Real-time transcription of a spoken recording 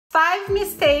5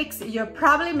 mistakes you're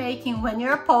probably making when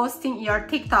you're posting your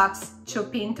TikToks to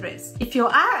Pinterest. If you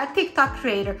are a TikTok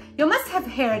creator, you must have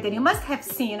heard and you must have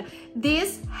seen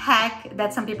this hack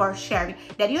that some people are sharing,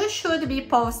 that you should be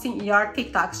posting your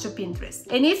TikToks to Pinterest.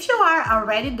 And if you are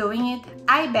already doing it,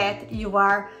 I bet you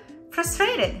are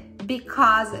frustrated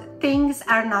because things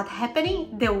are not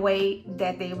happening the way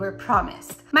that they were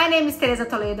promised. My name is Teresa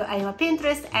Toledo. I am a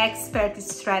Pinterest expert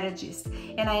strategist,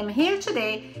 and I am here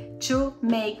today to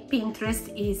make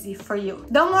Pinterest easy for you.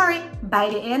 Don't worry,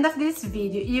 by the end of this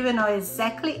video, you will know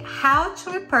exactly how to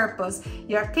repurpose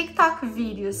your TikTok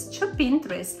videos to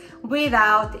Pinterest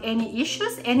without any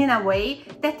issues and in a way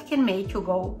that can make you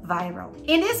go viral.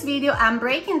 In this video, I'm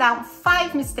breaking down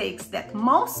 5 mistakes that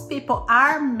most people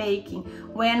are making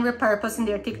when repurposing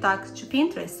their TikToks to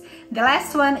Pinterest. The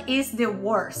last one is the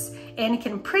worst and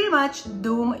can pretty much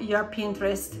doom your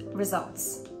Pinterest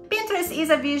results. Pinterest is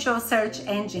a visual search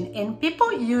engine, and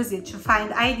people use it to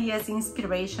find ideas,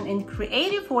 inspiration, and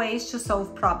creative ways to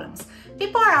solve problems.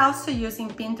 People are also using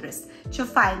Pinterest to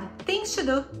find things to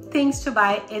do, things to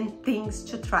buy, and things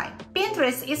to try.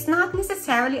 Pinterest is not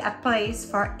necessarily a place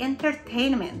for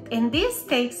entertainment, and this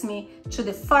takes me to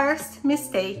the first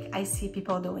mistake I see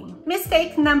people doing.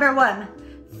 Mistake number 1.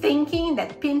 Thinking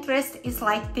that Pinterest is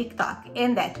like TikTok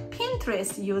and that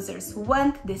Pinterest users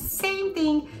want the same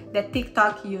thing that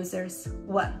TikTok users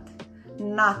want.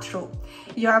 Not true.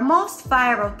 Your most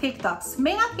viral TikToks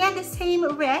may not get the same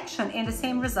reaction and the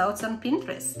same results on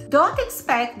Pinterest. Don't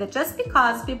expect that just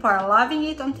because people are loving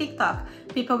it on TikTok,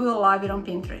 people will love it on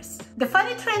Pinterest. The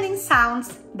funny trending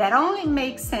sounds that only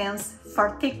make sense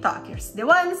for TikTokers, the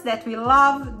ones that we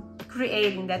love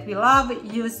creating, that we love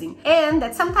using, and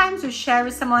that sometimes we share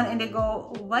with someone and they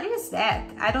go, what is that?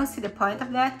 I don't see the point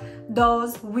of that.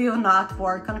 Those will not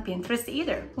work on Pinterest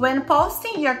either. When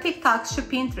posting your TikToks to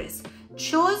Pinterest,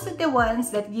 choose the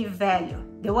ones that give value,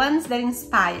 the ones that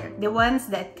inspire, the ones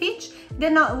that teach, the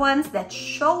ones that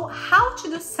show how to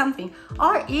do something,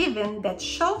 or even that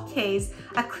showcase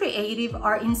a creative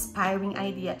or inspiring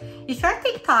idea. If your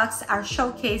TikToks are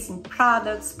showcasing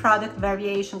products, product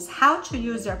variations, how to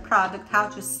use your product, how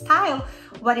to style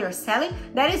what you're selling,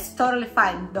 that is totally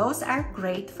fine. Those are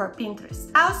great for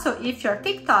Pinterest. Also, if your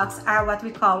TikToks are what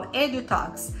we call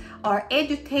edu-talks or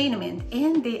edutainment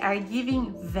and they are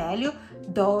giving value,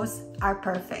 those are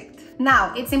perfect.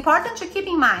 Now, it's important to keep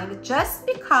in mind, just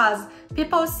because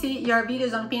people see your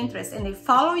videos on Pinterest and they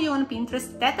follow you on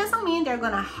Pinterest, that doesn't mean they're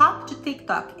gonna hop to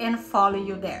TikTok and follow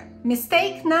you there.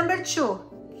 Mistake number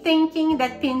 2, thinking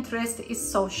that Pinterest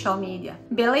is social media.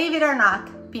 Believe it or not,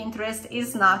 Pinterest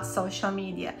is not social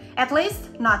media, at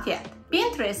least not yet.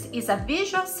 Pinterest is a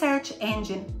visual search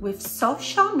engine with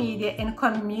social media and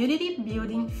community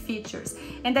building features,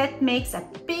 and that makes a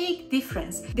big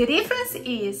difference. The difference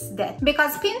is that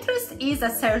because Pinterest is a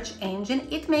search engine,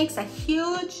 it makes a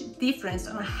huge difference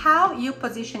on how you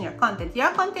position your content.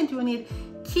 Your content will need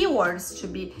keywords to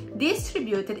be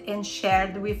distributed and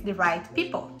shared with the right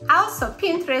people. Also,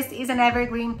 Pinterest is an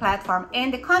evergreen platform,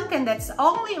 and the content that's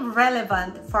only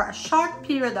relevant for a short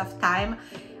period of time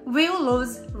will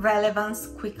lose relevance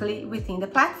quickly within the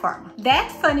platform.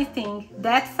 That funny thing,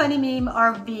 that funny meme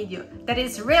or video that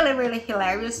is really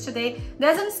hilarious today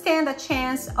doesn't stand a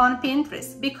chance on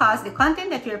Pinterest, because the content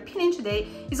that you're pinning today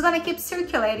is gonna keep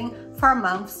circulating for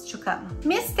months to come.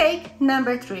 Mistake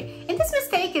number 3, and this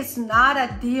mistake is not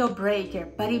a deal breaker,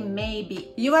 but it may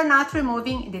be. You are not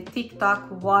removing the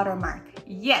TikTok watermark.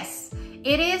 Yes,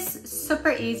 it is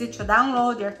super easy to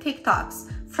download your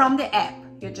TikToks from the app.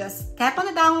 You just tap on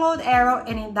the download arrow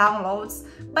and it downloads,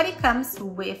 but it comes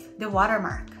with the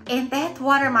watermark. And that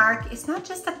watermark is not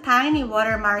just a tiny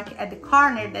watermark at the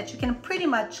corner that you can pretty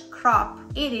much crop.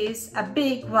 It is a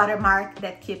big watermark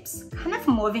that keeps kind of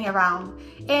moving around,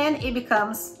 and it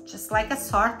becomes just like a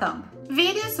sore thumb.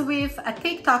 Videos with a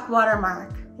TikTok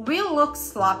watermark will look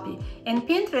sloppy, and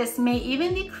Pinterest may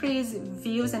even decrease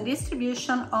views and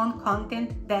distribution on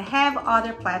content that have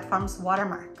other platforms'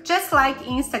 watermark. Just like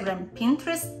Instagram,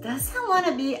 Pinterest doesn't want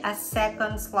to be a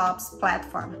second slops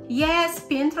platform. Yes,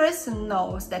 Pinterest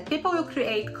knows that people will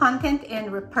create content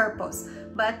and repurpose,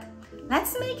 but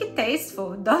let's make it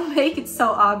tasteful. Don't make it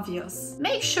so obvious.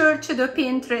 Make sure to do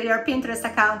your Pinterest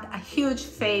account a huge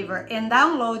favor and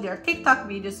download your TikTok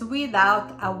videos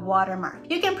without a watermark.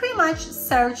 You can pretty much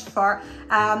search for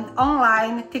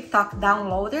online TikTok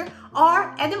downloader,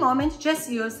 or at the moment just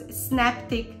use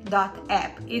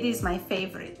snaptik.app. It is my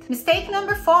favorite. Mistake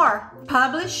number 4,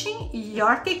 publishing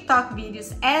your TikTok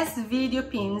videos as video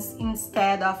pins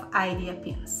instead of idea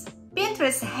pins.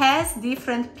 Pinterest has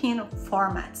different pin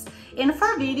formats. And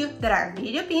for video, there are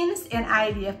video pins and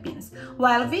idea pins.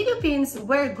 While video pins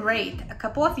were great a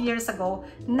couple of years ago,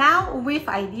 now with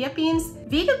idea pins,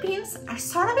 video pins are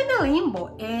sort of in a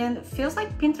limbo and feels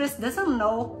like Pinterest doesn't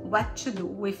know what to do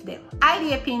with them.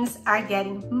 Idea pins are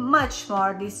getting much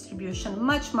more distribution,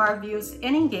 much more views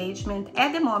and engagement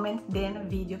at the moment than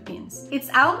video pins. It's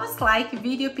almost like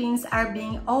video pins are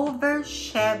being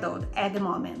overshadowed at the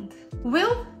moment.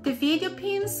 Will the video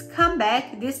pins come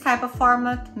back, this type of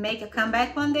format, make a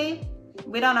comeback one day?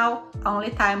 We don't know,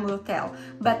 only time will tell.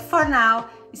 But for now,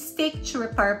 stick to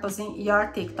repurposing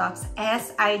your TikToks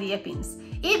as idea pins,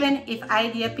 even if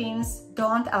idea pins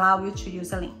don't allow you to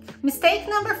use a link. Mistake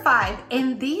number 5,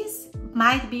 and this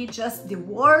might be just the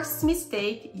worst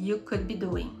mistake you could be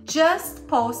doing. Just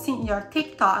posting your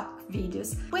TikTok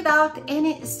videos without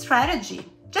any strategy.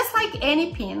 Just like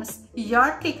any pins,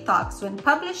 your TikToks, when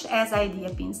published as idea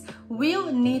pins,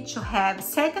 will need to have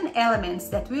certain elements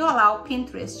that will allow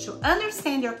Pinterest to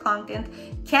understand your content,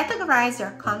 categorize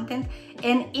your content,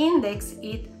 and index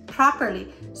it properly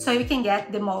so you can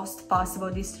get the most possible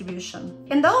distribution.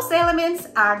 And those elements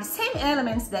are the same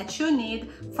elements that you need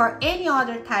for any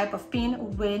other type of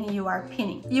pin when you are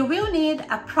pinning. You will need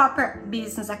a proper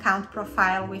business account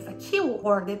profile with a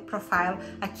keyworded profile,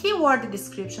 a keyword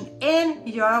description, and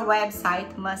your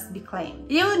website must be claimed.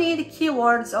 You need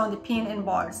keywords on the pin and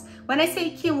boards. When I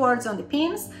say keywords on the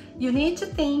pins, you need to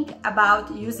think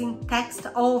about using text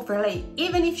overlay.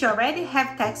 Even if you already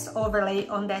have text overlay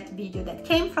on that video that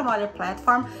came from other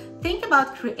platform, think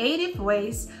about creative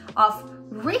ways of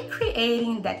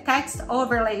recreating that text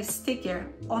overlay sticker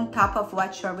on top of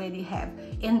what you already have,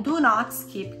 and do not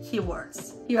skip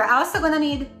keywords. You're also gonna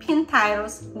need pin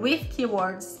titles with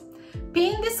keywords,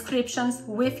 pin descriptions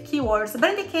with keywords,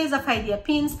 but in the case of idea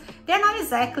pins, they're not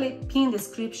exactly pin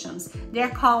descriptions, they're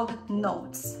called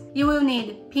notes. You will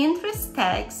need Pinterest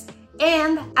tags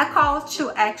and a call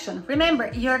to action. Remember,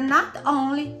 you're not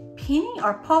only pinning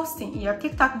or posting your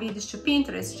TikTok videos to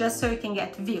Pinterest just so you can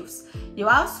get views. You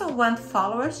also want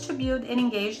followers to build an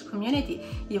engaged community.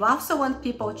 You also want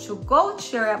people to go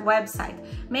to your website.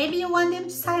 Maybe you want them to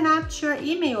sign up to your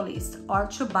email list or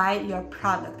to buy your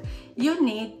product. You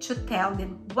need to tell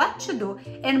them what to do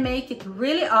and make it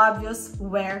really obvious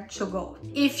where to go.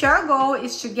 If your goal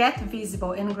is to get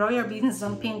visible and grow your business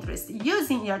on Pinterest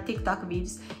using your TikTok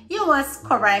videos, you must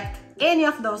correct any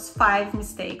of those 5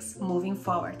 mistakes moving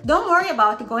forward. Don't worry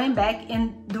about going back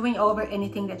and doing over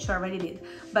anything that you already did,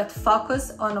 but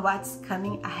focus on what's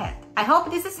coming ahead. I hope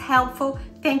this is helpful.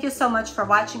 Thank you so much for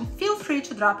watching. Feel free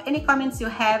to drop any comments you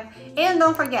have, and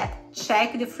don't forget,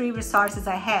 check the free resources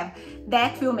I have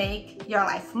that will make your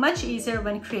life much easier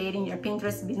when creating your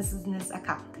Pinterest business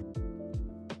account.